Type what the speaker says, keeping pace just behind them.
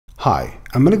Hi,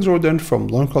 I'm Alex Jordan from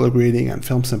Learn Color Grading and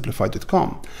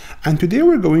FilmSimplified.com, and today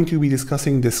we're going to be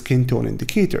discussing the skin tone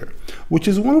indicator, which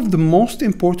is one of the most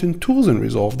important tools in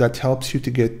Resolve that helps you to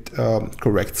get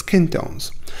correct skin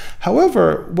tones.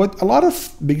 However, what a lot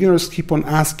of beginners keep on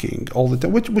asking all the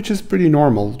time, which is pretty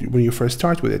normal when you first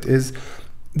start with it, is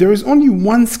there is only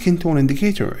one skin tone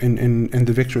indicator in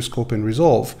the Vectorscope in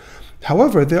Resolve.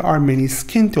 However, there are many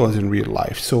skin tones in real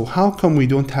life, so how come we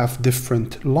don't have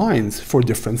different lines for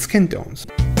different skin tones?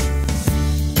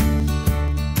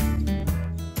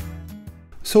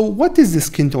 So what is the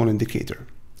skin tone indicator?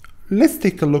 Let's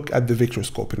take a look at the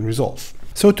Vectorscope in Resolve.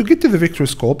 So to get to the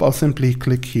Vectorscope, I'll simply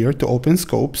click here to open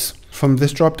scopes. From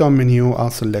this drop-down menu, I'll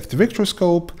select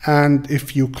Vectorscope, and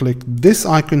if you click this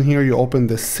icon here, you open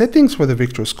the settings for the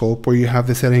Vectorscope where you have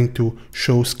the setting to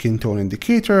show skin tone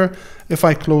indicator. If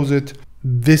I close it,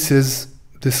 this is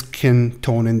the skin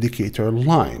tone indicator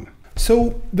line.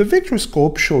 So the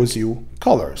Vectorscope shows you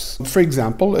colors. For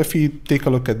example, if you take a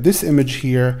look at this image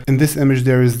here, in this image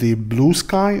there is the blue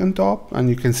sky on top, and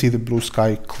you can see the blue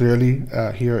sky clearly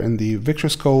here in the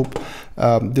Vectorscope.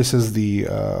 This is the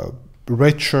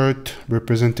red shirt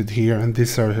represented here, and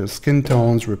these are his skin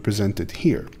tones represented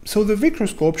here. So the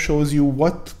Vectorscope shows you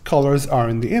what colors are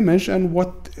in the image and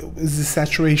what is the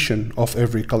saturation of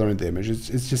every color in the image.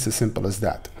 It's just as simple as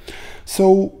that.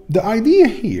 So the idea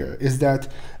here is that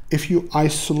if you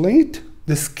isolate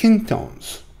the skin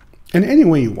tones in any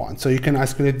way you want, so you can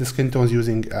isolate the skin tones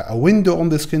using a window on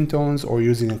the skin tones or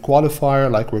using a qualifier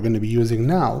like we're going to be using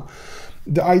now.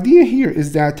 The idea here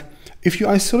is that if you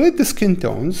isolate the skin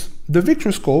tones, the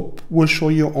Vectorscope will show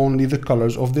you only the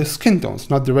colors of the skin tones,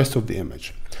 not the rest of the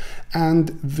image.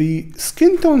 And the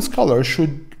skin tones color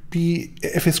should be,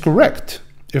 if it's correct,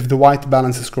 if the white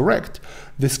balance is correct,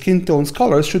 the skin tones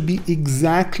colors should be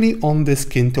exactly on the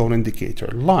skin tone indicator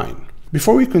line.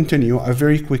 Before we continue, a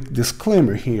very quick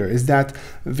disclaimer here is that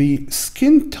the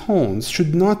skin tones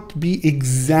should not be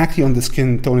exactly on the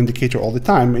skin tone indicator all the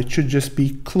time. It should just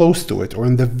be close to it or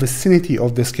in the vicinity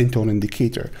of the skin tone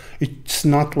indicator. It's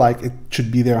not like it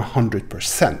should be there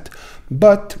 100%,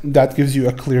 but that gives you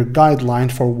a clear guideline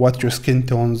for what your skin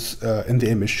tones in the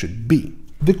image should be.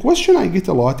 The question I get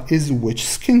a lot is which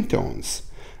skin tones,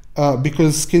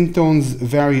 because skin tones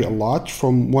vary a lot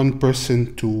from one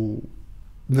person to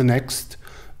the next.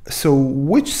 So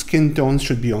which skin tones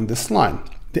should be on this line?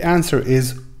 The answer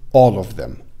is all of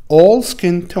them. All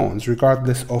skin tones,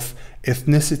 regardless of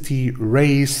ethnicity,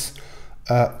 race,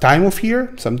 time of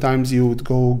year. Sometimes you would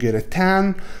go get a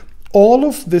tan. All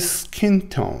of the skin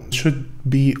tones should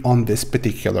be on this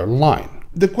particular line.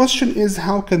 The question is,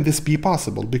 how can this be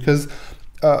possible? Because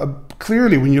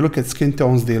clearly when you look at skin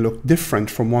tones, they look different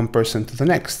from one person to the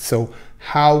next. So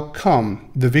how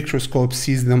come the Vectorscope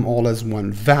sees them all as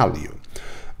one value?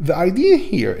 The idea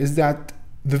here is that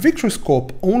the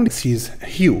Vectorscope only sees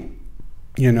hue,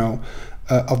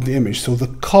 of the image. So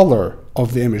the color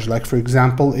of the image, like for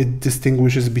example, it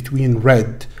distinguishes between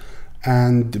red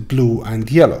and blue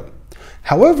and yellow.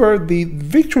 However, the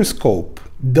Vectorscope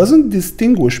doesn't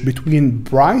distinguish between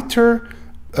brighter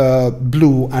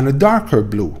blue and a darker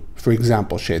blue, for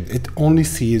example, shade. It only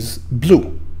sees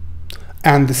blue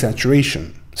and the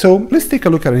saturation. So let's take a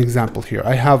look at an example here.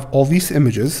 I have all these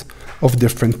images of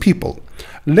different people.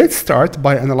 Let's start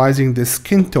by analyzing the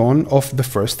skin tone of the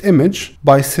first image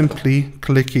by simply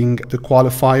clicking the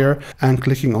qualifier and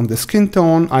clicking on the skin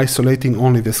tone, isolating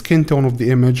only the skin tone of the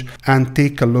image, and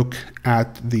take a look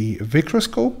at the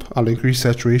Vectorscope. I'll increase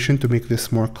saturation to make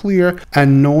this more clear,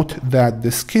 and note that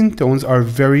the skin tones are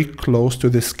very close to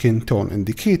the skin tone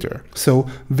indicator. So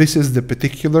this is the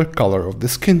particular color of the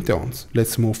skin tones.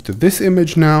 Let's move to this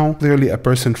image now. Clearly a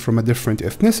person from a different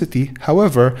ethnicity.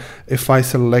 However, if I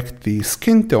select the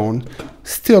skin tone,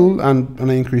 still, and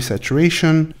I increase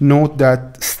saturation, note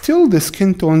that still the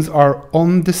skin tones are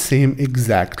on the same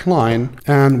exact line.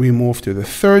 And we move to the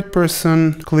third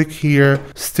person, click here,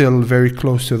 still very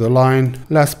close to the line.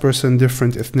 Last person,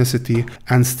 different ethnicity,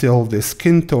 and still the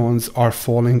skin tones are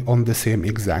falling on the same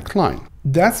exact line.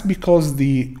 That's because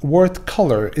the word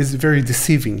color is very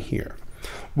deceiving here.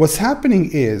 What's happening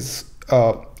is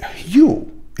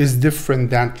hue is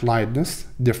different than lightness,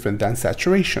 different than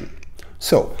saturation.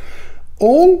 So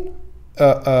all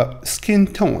skin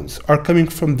tones are coming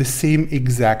from the same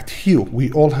exact hue.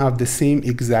 We all have the same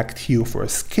exact hue for a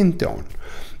skin tone.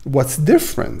 What's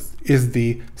different is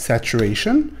the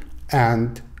saturation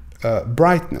and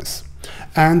brightness.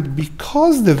 And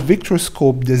because the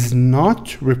Vectorscope does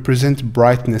not represent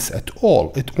brightness at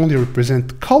all, it only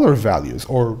represents color values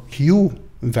or hue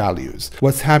values.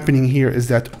 What's happening here is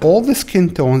that all the skin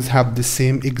tones have the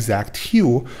same exact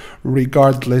hue,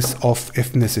 regardless of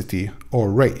ethnicity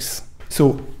or race.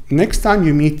 So next time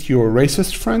you meet your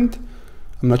racist friend,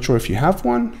 I'm not sure if you have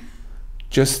one,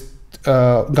 just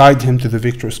guide him to the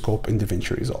Vectorscope in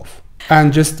DaVinci Resolve.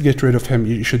 And just get rid of him.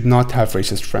 You should not have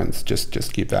racist friends.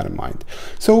 Just keep that in mind.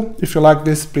 So if you like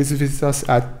this, please visit us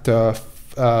at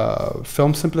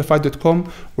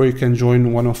filmsimplified.com, where you can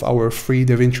join one of our free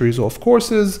DaVinci Resolve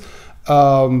courses.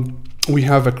 We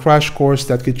have a crash course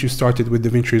that gets you started with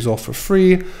DaVinci Resolve for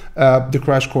free. The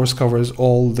crash course covers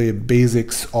all the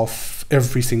basics of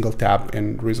every single tab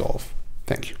in Resolve.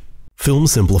 Thank you.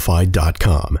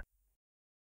 filmsimplified.com